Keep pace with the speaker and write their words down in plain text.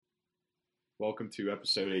Welcome to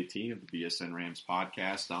episode 18 of the BSN Rams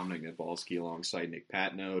Podcast. Dominic Nabalski alongside Nick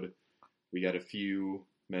Patnode. We got a few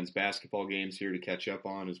men's basketball games here to catch up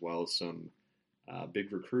on, as well as some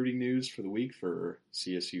big recruiting news for the week for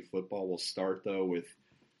CSU football. We'll start, though, with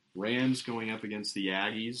Rams going up against the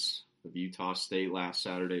Aggies of Utah State last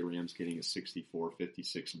Saturday. Rams getting a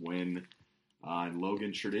 64-56 win. In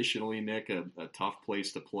Logan, traditionally, Nick, a tough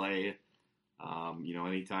place to play.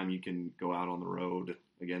 Anytime you can go out on the road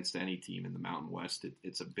against any team in the Mountain West,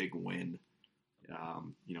 it's a big win.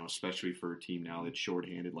 Especially for a team now that's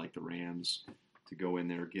shorthanded like the Rams, to go in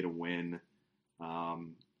there, get a win.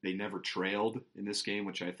 They never trailed in this game,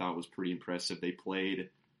 which I thought was pretty impressive. They played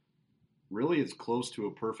really as close to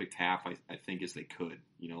a perfect half, I think, as they could.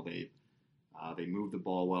 They moved the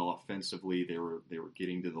ball well offensively. They were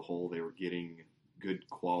getting to the hole. They were getting good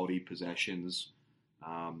quality possessions.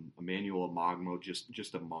 Emmanuel Amagmo,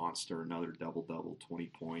 just a monster, another double-double, 20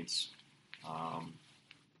 points.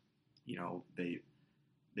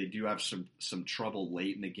 They do have some trouble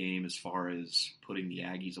late in the game as far as putting the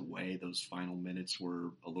Aggies away. Those final minutes were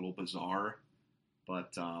a little bizarre.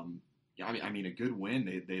 But, a good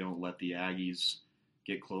win. They don't let the Aggies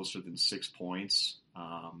get closer than 6 points.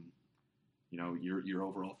 Your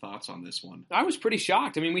overall thoughts on this one? I was pretty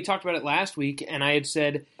shocked. We talked about it last week, and I had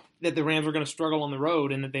said that the Rams were going to struggle on the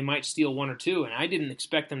road and that they might steal one or two, and I didn't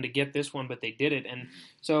expect them to get this one, but they did it. And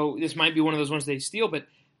so this might be one of those ones they steal, but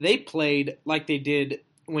they played like they did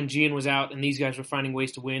when Gian was out and these guys were finding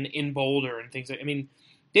ways to win in Boulder and things like that.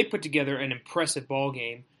 They put together an impressive ball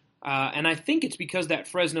game, and I think it's because that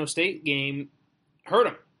Fresno State game hurt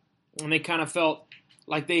them, and they kind of felt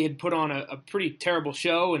like they had put on a pretty terrible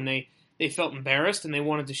show, and they felt embarrassed, and they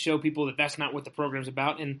wanted to show people that that's not what the program's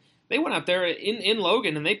about. And they went out there in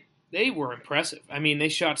Logan, and they were impressive. They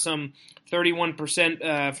shot some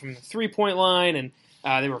 31% from the three-point line, and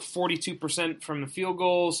they were 42% from the field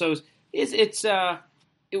goal. So it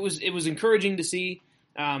was encouraging to see.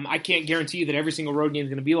 I can't guarantee you that every single road game is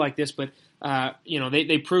going to be like this, but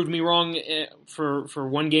they proved me wrong for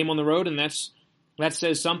one game on the road, and that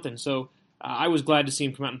says something. So I was glad to see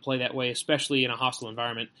him come out and play that way, especially in a hostile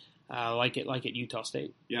environment. Like at Utah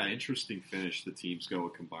State. Yeah, interesting finish. The teams go a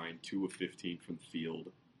combined 2 of 15 from the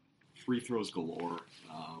field. Free throws galore.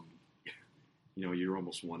 You're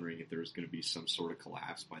almost wondering if there's going to be some sort of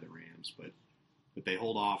collapse by the Rams, but they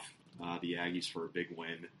hold off the Aggies for a big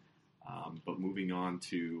win. But moving on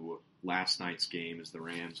to last night's game, as the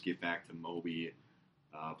Rams get back to Moby,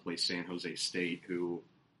 play San Jose State, who,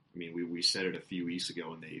 we said it a few weeks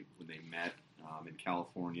ago when they met in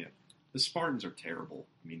California. The Spartans are terrible.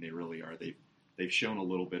 They really are. They've shown a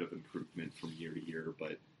little bit of improvement from year to year,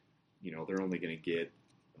 but they're only going to get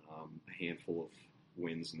a handful of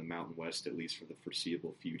wins in the Mountain West, at least for the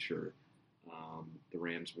foreseeable future. The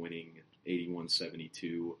Rams winning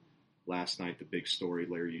 81-72. Last night, the big story,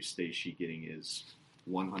 Larry Eustace getting his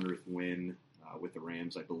 100th win with the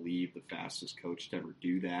Rams. I believe the fastest coach to ever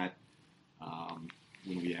do that.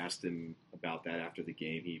 When we asked him about that after the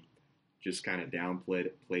game, he just kind of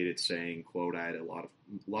downplayed it, saying, quote, "I had a lot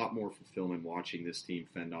more fulfillment watching this team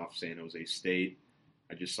fend off San Jose State.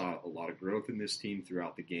 I just saw a lot of growth in this team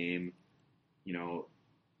throughout the game."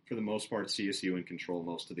 For the most part, CSU in control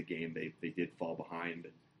most of the game. They did fall behind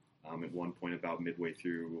at one point about midway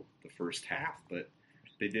through the first half, but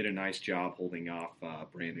they did a nice job holding off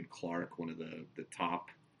Brandon Clark, one of the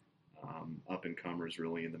top up-and-comers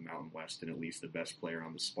really in the Mountain West, and at least the best player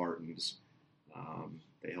on the Spartans.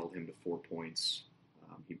 They held him to 4 points.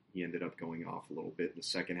 He ended up going off a little bit in the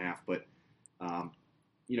second half. But, the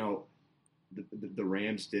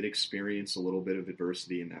Rams did experience a little bit of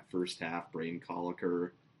adversity in that first half. Braden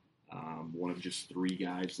Colliker, one of just 3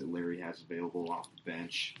 guys that Larry has available off the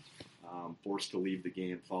bench, forced to leave the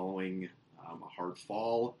game following a hard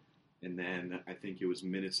fall. And then I think it was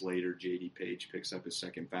minutes later, J.D. Page picks up his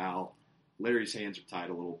second foul. Larry's hands are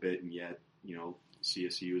tied a little bit, and yet,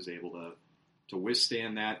 CSU is able to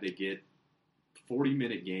withstand that. They get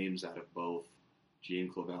 40-minute games out of both Gian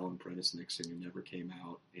Clavel and Prentice Nixon, who never came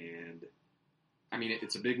out. And,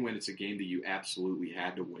 it's a big win. It's a game that you absolutely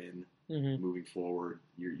had to win moving forward.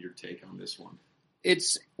 Your take on this one?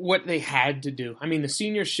 It's what they had to do. The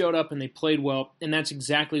seniors showed up and they played well, and that's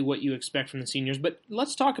exactly what you expect from the seniors. But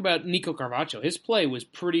let's talk about Nico Carvacho. His play was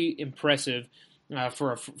pretty impressive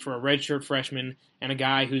for a redshirt freshman and a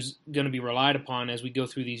guy who's going to be relied upon as we go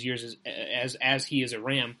through these years as he is a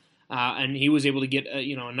Ram. And he was able to get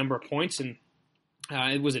a number of points, and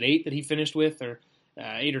was it 8 that he finished with, or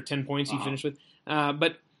 8 or 10 points he finished with?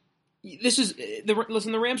 But this is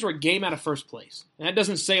the Rams were a game out of first place, and that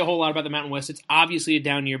doesn't say a whole lot about the Mountain West. It's obviously a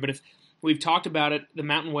down year, but we've talked about it. The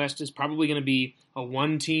Mountain West is probably going to be a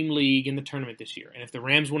one-team league in the tournament this year. And if the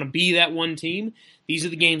Rams want to be that one team, these are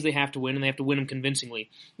the games they have to win, and they have to win them convincingly.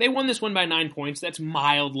 They won this one by 9 points. That's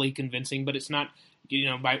mildly convincing, but it's not,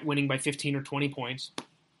 by winning by 15 or 20 points.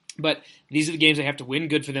 But these are the games they have to win.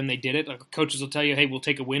 Good for them, they did it. Coaches will tell you, hey, we'll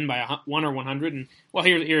take a win by 1 or 100, and well,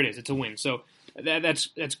 here it is. It's a win. So that's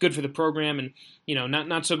good for the program, and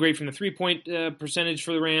not so great from the 3-point percentage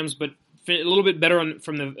for the Rams, but a little bit better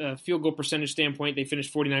from the field goal percentage standpoint. They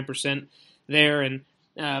finished 49% there, and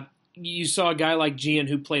you saw a guy like Gian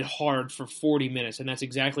who played hard for 40 minutes, and that's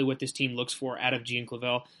exactly what this team looks for out of Gian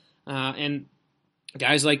Clavel. And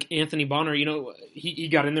guys like Anthony Bonner, he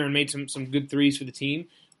got in there and made some good threes for the team.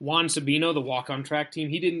 Juan Sabino, the walk-on track team,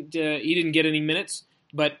 he didn't get any minutes,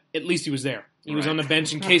 but at least he was there. He was on the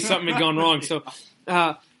bench in case something had gone wrong. So,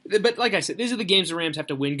 but like I said, these are the games the Rams have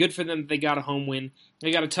to win. Good for them. They got a home win.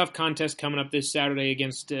 They got a tough contest coming up this Saturday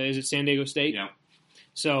against is it San Diego State? Yeah.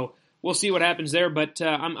 So we'll see what happens there. But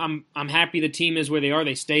I'm happy the team is where they are.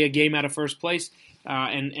 They stay a game out of first place,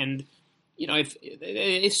 and if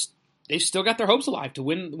they've still got their hopes alive to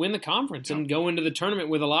win the conference and go into the tournament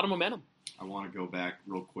with a lot of momentum. I want to go back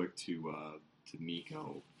real quick to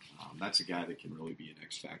Nico. That's a guy that can really be an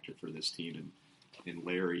X factor for this team, and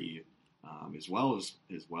Larry, as well as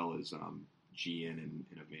Gian and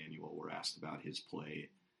Emmanuel were asked about his play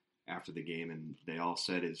after the game, and they all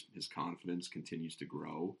said his confidence continues to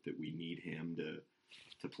grow. That we need him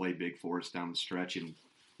to play big for us down the stretch. And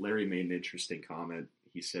Larry made an interesting comment.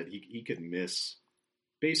 He said he could miss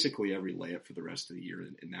basically every layup for the rest of the year,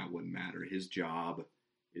 and that wouldn't matter. His job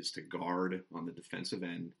is to guard on the defensive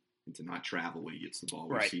end and to not travel when he gets the ball.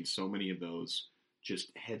 We've seen so many of those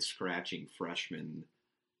just head-scratching freshman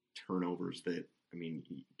turnovers that,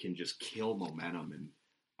 can just kill momentum. And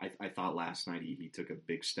I thought last night he took a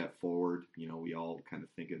big step forward. We all kind of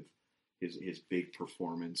think of his big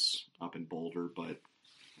performance up in Boulder, but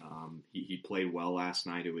he played well last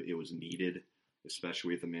night. It was needed,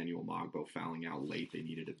 especially with Emmanuel Mogbo fouling out late. They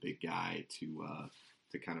needed a big guy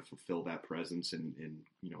to kind of fulfill that presence, and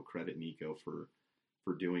credit Nico for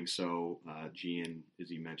doing so. Gian,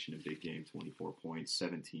 as you mentioned, a big game, 24 points,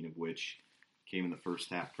 17 of which came in the first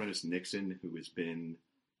half. Prentice Nixon, who has been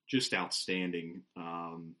just outstanding,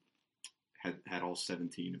 had all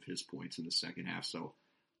 17 of his points in the second half. So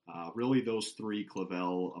really those three,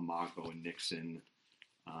 Clavel, Amagbo, and Nixon,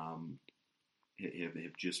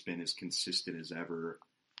 have just been as consistent as ever.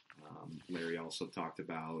 Larry also talked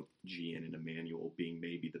about Gian and Emmanuel being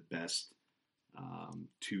maybe the best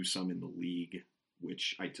twosome in the league,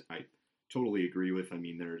 which I totally agree with.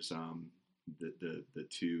 There's the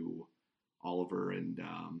two, Oliver and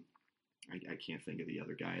I can't think of the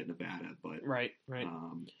other guy at Nevada, but right.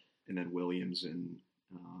 And then Williams and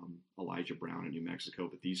Elijah Brown in New Mexico.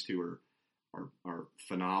 But these two are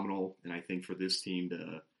phenomenal, and I think for this team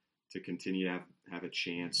to continue to have a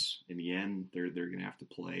chance in the end, they're going to have to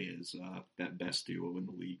play as that best duo in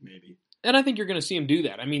the league, maybe. And I think you're going to see them do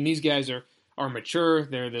that. These guys are mature.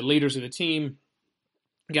 They're the leaders of the team,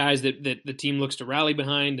 guys that the team looks to rally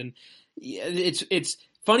behind. And it's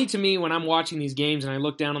funny to me when I'm watching these games and I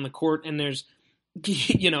look down on the court and there's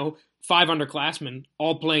 5 underclassmen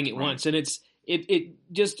all playing at once, and it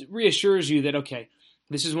just reassures you that okay,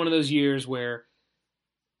 this is one of those years where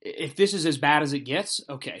if this is as bad as it gets,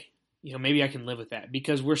 okay. Maybe I can live with that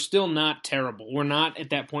because we're still not terrible. We're not at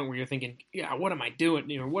that point where you're thinking, yeah, what am I doing?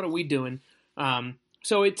 What are we doing?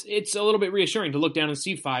 So it's a little bit reassuring to look down and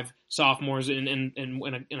see 5 sophomores and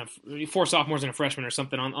 4 sophomores and a freshman or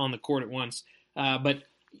something on the court at once. But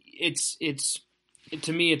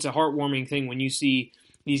to me, it's a heartwarming thing when you see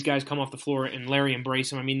these guys come off the floor and Larry embrace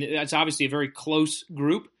them. That's obviously a very close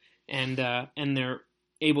group, and they're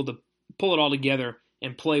able to pull it all together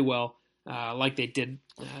and play well. Like they did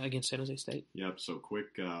against San Jose State. Yep, so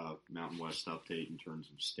quick Mountain West update in terms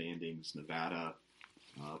of standings. Nevada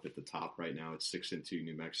up at the top right now. It's 6-2.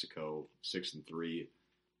 New Mexico 6-3.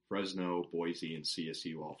 Fresno, Boise, and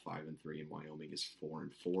CSU all 5-3, and Wyoming is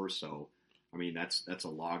 4-4. So, that's a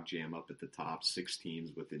log jam up at the top. 6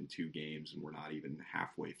 teams within 2 games, and we're not even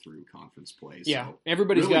halfway through conference play. Yeah, so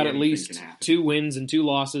everybody's really got at least 2 wins and 2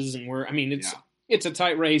 losses, and it's a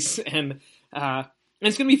tight race, and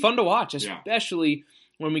it's going to be fun to watch, especially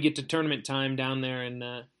when we get to tournament time down there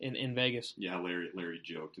in Vegas. Yeah, Larry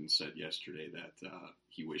joked and said yesterday that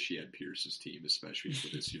he wished he had Pierce's team, especially for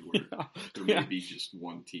this year where there may be just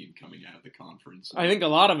one team coming out of the conference. I think a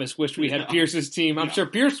lot of us wish we had Pierce's team. I'm sure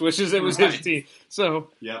Pierce wishes it was his team. So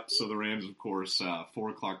so the Rams, of course,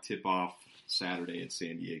 4:00 tip-off Saturday at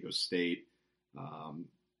San Diego State.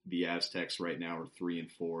 The Aztecs right now are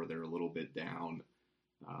 3-4. They're a little bit down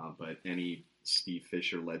but any Steve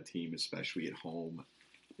Fisher-led team, especially at home,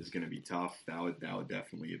 is going to be tough. That would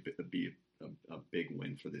definitely be a big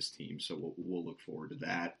win for this team. So we'll look forward to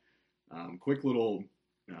that. Quick little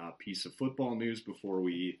piece of football news before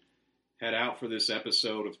we head out for this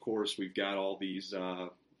episode. Of course, we've got all these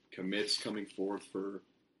commits coming forth for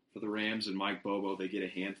the Rams and Mike Bobo. They get a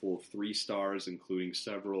handful of 3 stars, including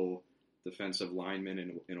several defensive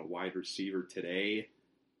linemen and a wide receiver today.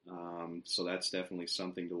 So that's definitely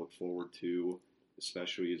something to look forward to,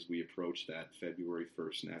 especially as we approach that February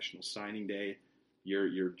 1st National Signing Day.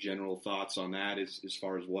 Your general thoughts on that as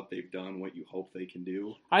far as what they've done, what you hope they can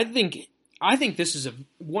do? I think this is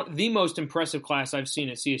the most impressive class I've seen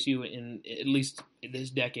at CSU in at least this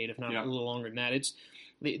decade, if not a little longer than that.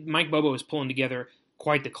 Mike Bobo is pulling together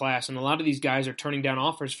quite the class, and a lot of these guys are turning down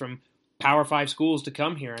offers from Power 5 schools to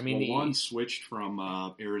come here. I mean, one switched from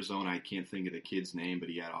Arizona. I can't think of the kid's name, but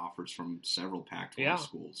he had offers from several Pac-12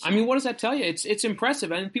 schools. So. I mean, what does that tell you? It's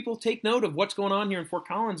impressive, and people take note of what's going on here in Fort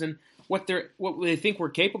Collins and what they think we're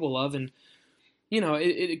capable of. And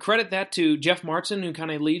credit that to Jeff Martson, who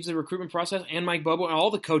kind of leads the recruitment process, and Mike Bobo, and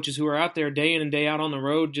all the coaches who are out there day in and day out on the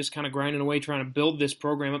road, just kind of grinding away, trying to build this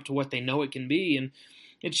program up to what they know it can be. And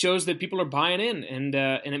it shows that people are buying in, and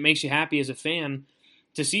it makes you happy as a fan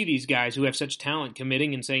to see these guys who have such talent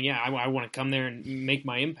committing and saying, I want to come there and make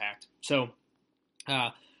my impact. So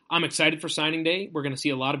I'm excited for signing day. We're going to see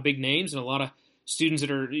a lot of big names and a lot of students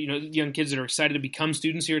that are, young kids that are excited to become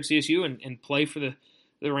students here at CSU and play for the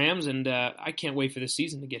Rams. And I can't wait for this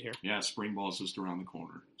season to get here. Yeah, spring ball is just around the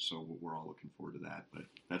corner. So we're all looking forward to that. But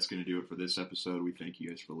that's going to do it for this episode. We thank you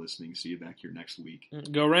guys for listening. See you back here next week.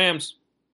 Go Rams.